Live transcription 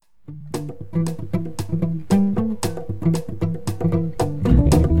You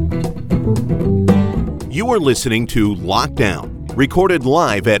are listening to Lockdown, recorded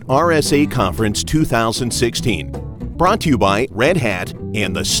live at RSA Conference 2016. Brought to you by Red Hat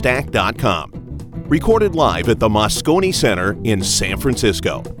and TheStack.com. Recorded live at the Moscone Center in San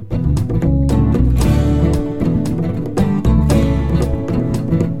Francisco.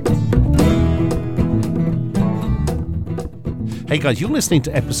 Hey guys, you're listening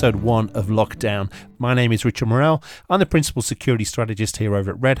to episode 1 of Lockdown. My name is Richard Morrell. I'm the principal security strategist here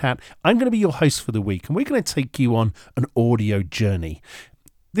over at Red Hat. I'm going to be your host for the week, and we're going to take you on an audio journey.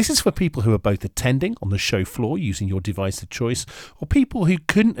 This is for people who are both attending on the show floor using your device of choice, or people who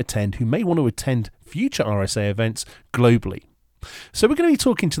couldn't attend who may want to attend future RSA events globally. So we're going to be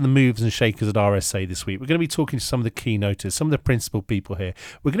talking to the movers and shakers at RSA this week. We're going to be talking to some of the keynoters, some of the principal people here.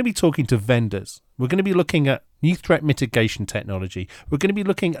 We're going to be talking to vendors. We're going to be looking at new threat mitigation technology. We're going to be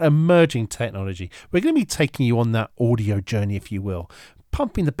looking at emerging technology. We're going to be taking you on that audio journey, if you will,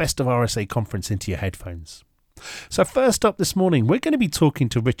 pumping the best of RSA conference into your headphones. So first up this morning, we're going to be talking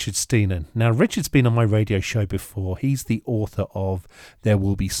to Richard Steenan. Now, Richard's been on my radio show before. He's the author of There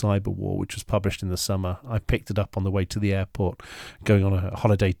Will Be Cyber War, which was published in the summer. I picked it up on the way to the airport, going on a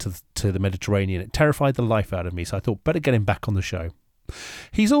holiday to the Mediterranean. It terrified the life out of me, so I thought better get him back on the show.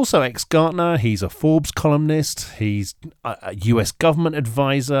 He's also ex-Gartner, he's a Forbes columnist, he's a US government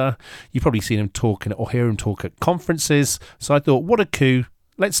advisor. You've probably seen him talk or hear him talk at conferences. So I thought, what a coup.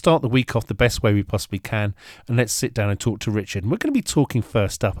 Let's start the week off the best way we possibly can, and let's sit down and talk to Richard. And we're going to be talking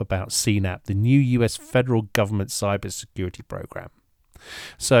first up about CNAPP, the new US federal government cybersecurity program.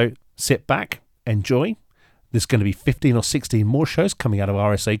 So sit back, enjoy. There's going to be 15 or 16 more shows coming out of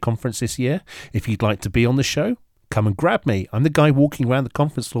RSA conference this year. If you'd like to be on the show, come and grab me. I'm the guy walking around the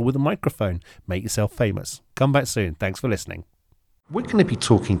conference floor with a microphone. Make yourself famous. Come back soon. Thanks for listening. We're going to be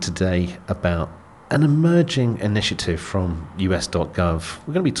talking today about an emerging initiative from US.gov.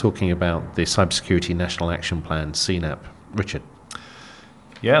 We're going to be talking about the Cybersecurity National Action Plan, CNAPP. Richard.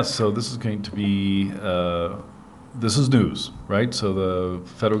 Yeah, so this is going to be, this is news, right? So the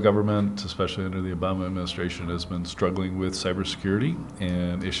federal government, especially under the Obama administration, has been struggling with cybersecurity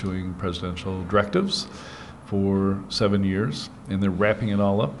and issuing presidential directives for 7 years. And they're wrapping it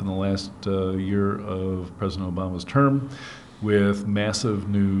all up in the last year of President Obama's term with massive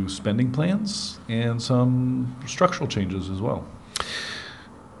new spending plans and some structural changes as well.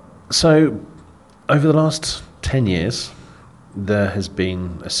 So, over the last 10 years, there has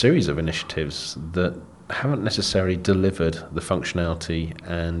been a series of initiatives that haven't necessarily delivered the functionality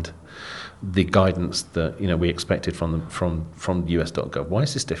and the guidance that we expected from US.gov. Why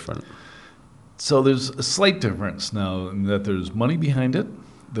is this different? So there's a slight difference now in that there's money behind it.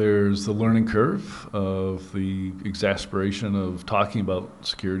 There's the learning curve of the exasperation of talking about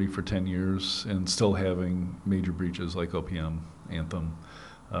security for 10 years and still having major breaches like OPM, Anthem,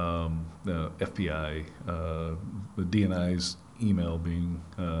 the FBI, the DNI's email being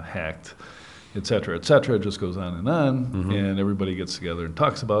hacked, et cetera, et cetera. It just goes on, and everybody gets together and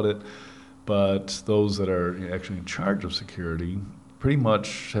talks about it. But those that are actually in charge of security pretty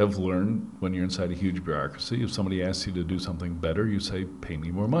much have learned when you're inside a huge bureaucracy, if somebody asks you to do something better, you say, pay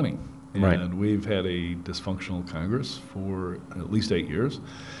me more money. Right. And we've had a dysfunctional Congress for at least 8 years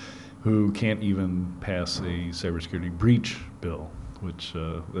who can't even pass a cybersecurity breach bill, which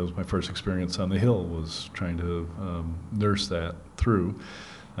that was my first experience on the Hill, was trying to nurse that through.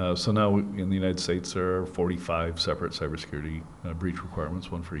 So now in the United States, there are 45 separate cybersecurity breach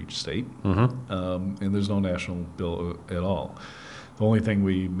requirements, one for each state, and there's no national bill at all. The only thing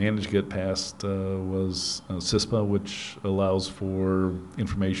we managed to get passed was CISPA, which allows for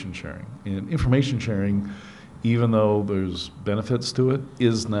information sharing. And information sharing, even though there's benefits to it,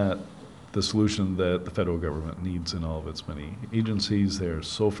 is not the solution that the federal government needs in all of its many agencies. They're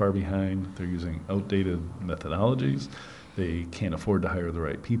so far behind. They're using outdated methodologies. They can't afford to hire the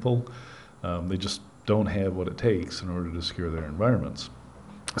right people. They just don't have what it takes in order to secure their environments.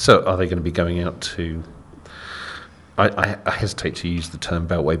 So are they going to be going out to... I hesitate to use the term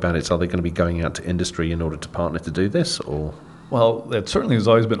Beltway bandits. Are they going to be going out to industry in order to partner to do this, or? Well, that certainly has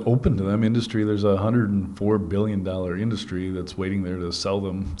always been open to them. Industry, there's a $104 billion industry that's waiting there to sell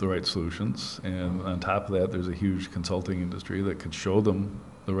them the right solutions. And on top of that, there's a huge consulting industry that could show them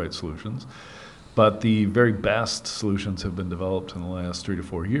the right solutions. But the very best solutions have been developed in the last 3 to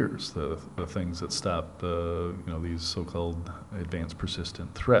 4 years. The things that stop these so-called advanced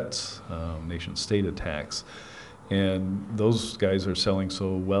persistent threats, nation-state attacks. And those guys are selling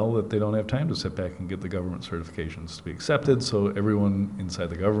so well that they don't have time to sit back and get the government certifications to be accepted. So everyone inside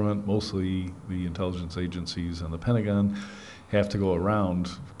the government, mostly the intelligence agencies and the Pentagon, have to go around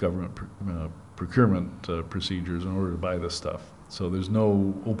government procurement procedures in order to buy this stuff. So there's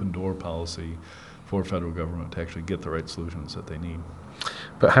no open door policy for federal government to actually get the right solutions that they need.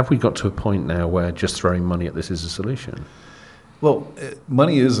 But have we got to a point now where just throwing money at this is a solution? Well,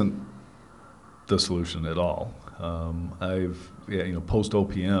 money isn't the solution at all. Post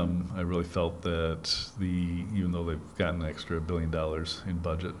OPM, I really felt that even though they've gotten an extra $1 billion in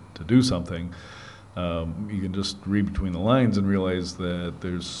budget to do something, you can just read between the lines and realize that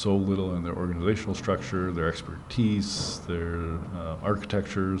there's so little in their organizational structure, their expertise, their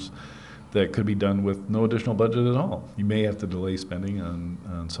architectures that could be done with no additional budget at all. You may have to delay spending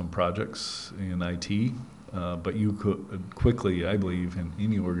on some projects in IT, but you could quickly, I believe, in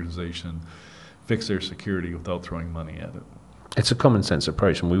any organization, fix their security without throwing money at it. It's a common sense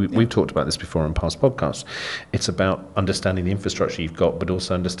approach, and we've talked about this before in past podcasts. It's about understanding the infrastructure you've got, but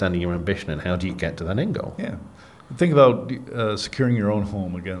also understanding your ambition and how do you get to that end goal. Yeah. Think about securing your own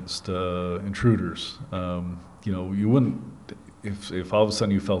home against intruders. You wouldn't, if all of a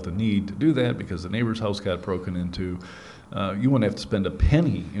sudden you felt a need to do that because the neighbor's house got broken into, you wouldn't have to spend a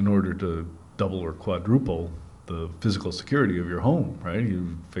penny in order to double or quadruple the physical security of your home, right?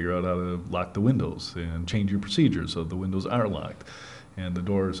 You figure out how to lock the windows and change your procedures so the windows are locked and the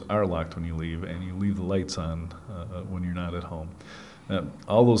doors are locked when you leave, and you leave the lights on when you're not at home.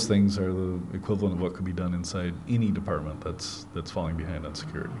 All those things are the equivalent of what could be done inside any department that's falling behind on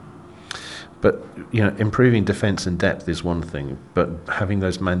security. But improving defence and depth is one thing, but having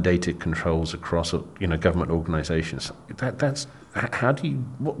those mandated controls across government organisations, that's how do you?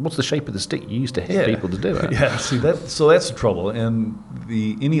 What's the shape of the stick you use to hit people to do it? Yeah, see that's the trouble, and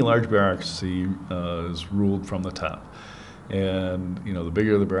any large bureaucracy is ruled from the top, and the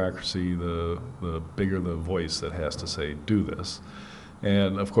bigger the bureaucracy, the bigger the voice that has to say do this,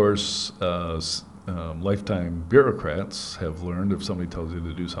 and of course. Lifetime bureaucrats have learned if somebody tells you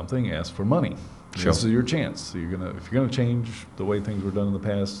to do something, ask for money. Sure. This is your chance. So if you're gonna change the way things were done in the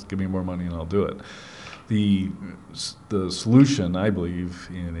past, give me more money and I'll do it. The solution, I believe,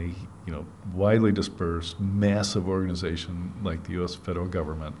 in a widely dispersed, massive organization like the U.S. federal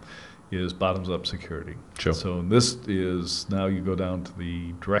government, is bottoms-up security. Sure. So this is now you go down to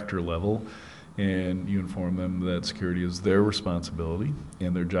the director level. And you inform them that security is their responsibility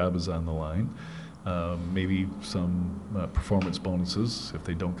and their job is on the line. Maybe some performance bonuses if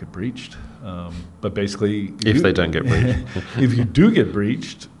they don't get breached. But basically, if they don't get breached. If you do get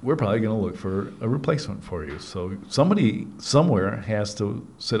breached, we're probably going to look for a replacement for you. So somebody somewhere has to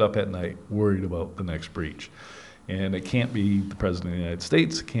sit up at night worried about the next breach. And it can't be the President of the United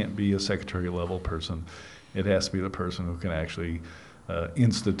States. It can't be a secretary level person. It has to be the person who can actually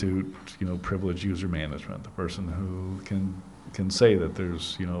institute, privileged user management, the person who can say that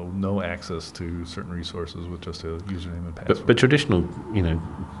there's, no access to certain resources with just a username and password. But traditional,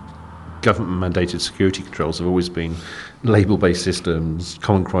 government-mandated security controls have always been label-based systems,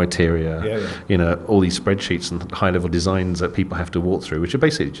 common criteria, all these spreadsheets and high-level designs that people have to walk through, which are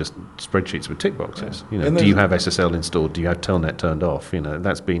basically just spreadsheets with tick boxes. Yeah. Do you have SSL installed? Do you have Telnet turned off?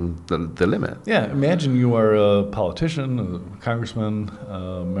 That's been the limit. Yeah, imagine you are a politician, a congressman,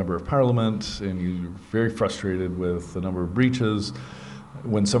 a member of parliament, and you're very frustrated with the number of breaches.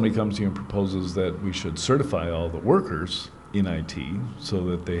 When somebody comes to you and proposes that we should certify all the workers in IT so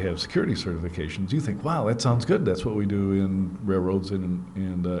that they have security certifications, you think, wow, that sounds good. That's what we do in railroads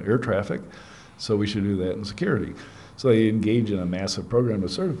and air traffic, so we should do that in security. So they engage in a massive program to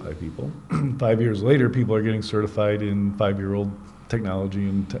certify people. 5 years later, people are getting certified in 5-year-old technology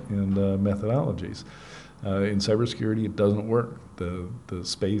and methodologies. In cybersecurity, it doesn't work. The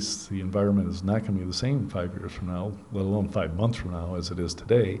space, the environment is not going to be the same 5 years from now, let alone 5 months from now as it is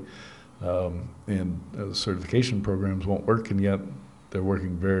today. Certification programs won't work, and yet they're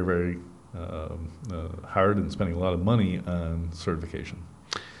working very, very hard and spending a lot of money on certification.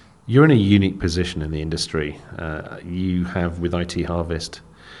 You're in a unique position in the industry. You have, with IT Harvest,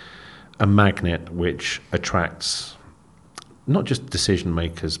 a magnet which attracts not just decision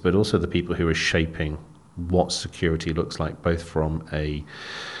makers, but also the people who are shaping what security looks like, both from a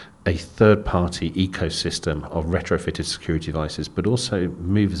third-party ecosystem of retrofitted security devices, but also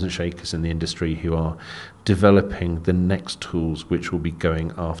movers and shakers in the industry who are developing the next tools which will be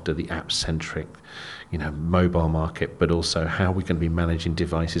going after the app-centric, mobile market, but also how we're going to be managing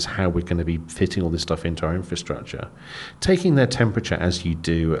devices, how we're going to be fitting all this stuff into our infrastructure. Taking their temperature as you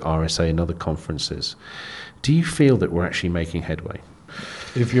do at RSA and other conferences, do you feel that we're actually making headway?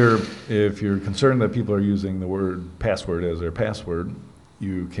 If you're concerned that people are using the word password as their password,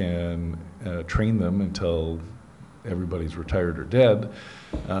 you can train them until everybody's retired or dead,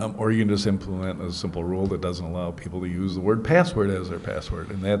 or you can just implement a simple rule that doesn't allow people to use the word password as their password.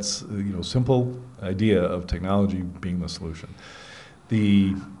 And that's, simple idea of technology being the solution.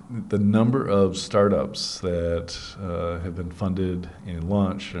 The number of startups that have been funded and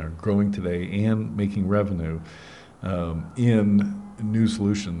launched and are growing today and making revenue in new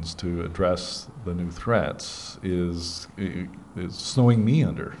solutions to address the new threats is snowing me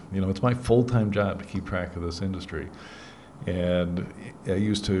under. It's my full-time job to keep track of this industry. And I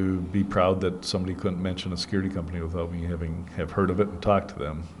used to be proud that somebody couldn't mention a security company without me have heard of it and talked to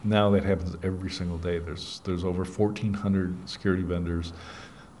them. Now that happens every single day. There's over 1,400 security vendors.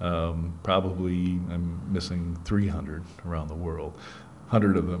 Probably I'm missing 300 around the world,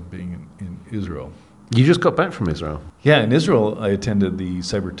 100 of them being in Israel. You just got back from Israel. Yeah, in Israel, I attended the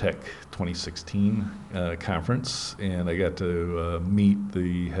CyberTech 2016 conference, and I got to meet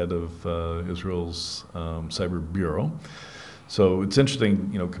the head of Israel's cyber bureau. So it's interesting,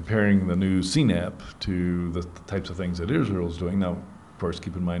 comparing the new CNAP to the types of things that Israel's doing. Now, of course,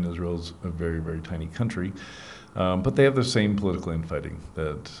 keep in mind Israel's a very, very tiny country, but they have the same political infighting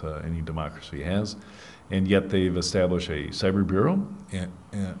that any democracy has. And yet they've established a cyber bureau,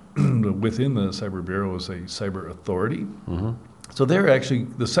 and within the cyber bureau is a cyber authority. Mm-hmm. So the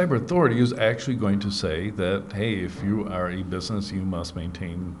cyber authority is actually going to say that, hey, if you are a business, you must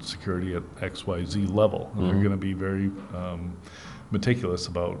maintain security at XYZ level. And they're going to be very meticulous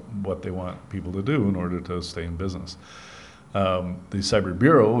about what they want people to do in order to stay in business. The cyber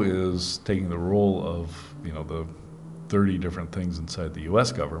bureau is taking the role of, the 30 different things inside the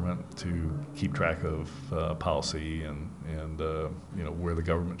U.S. government to keep track of policy and where the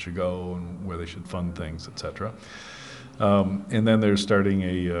government should go and where they should fund things, et cetera. And then they're starting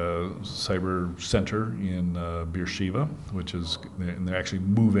a cyber center in Beersheba, and they're actually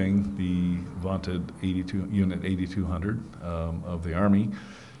moving the vaunted Unit 8200 of the Army.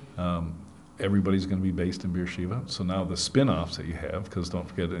 Everybody's going to be based in Beersheba. So now the spin-offs that you have, because don't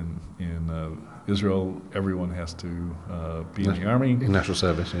forget in Israel, everyone has to be in the Army. In national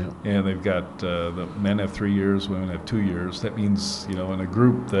service, yeah. And they've got, the men have 3 years, women have 2 years. That means, in a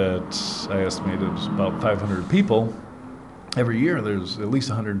group that I estimated was about 500 people, every year there's at least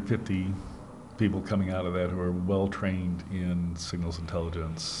 150 people coming out of that who are well-trained in signals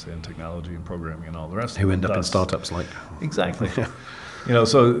intelligence and technology and programming and all the rest of it. Who end up in startups like. Exactly. They're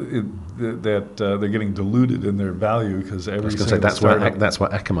getting diluted in their value because every single startup. That's where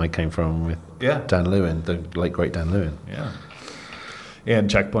Akamai came from with Dan Lewin, the late great Dan Lewin. Yeah. And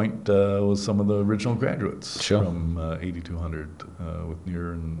Checkpoint was some of the original graduates from 8200 with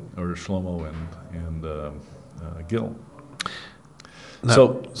Nir or Shlomo and Gil.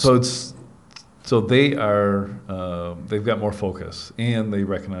 No. So they are they've got more focus, and they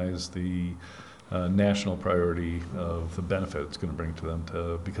recognize the national priority of the benefit it's going to bring to them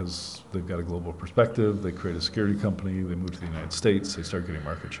because they've got a global perspective. They create a security company, they move to the United States, they start getting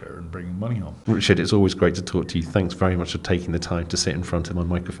market share and bringing money home. Richard, it's always great to talk to you. Thanks very much for taking the time to sit in front of my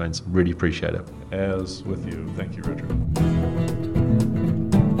microphones. Really appreciate it. As with you. Thank you, Richard.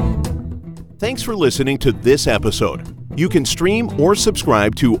 Thanks for listening to this episode. You can stream or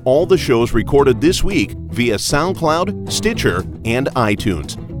subscribe to all the shows recorded this week via SoundCloud, Stitcher, and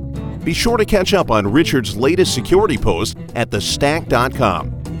iTunes. Be sure to catch up on Richard's latest security post at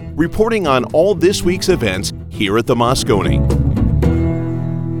thestack.com, reporting on all this week's events here at the Moscone.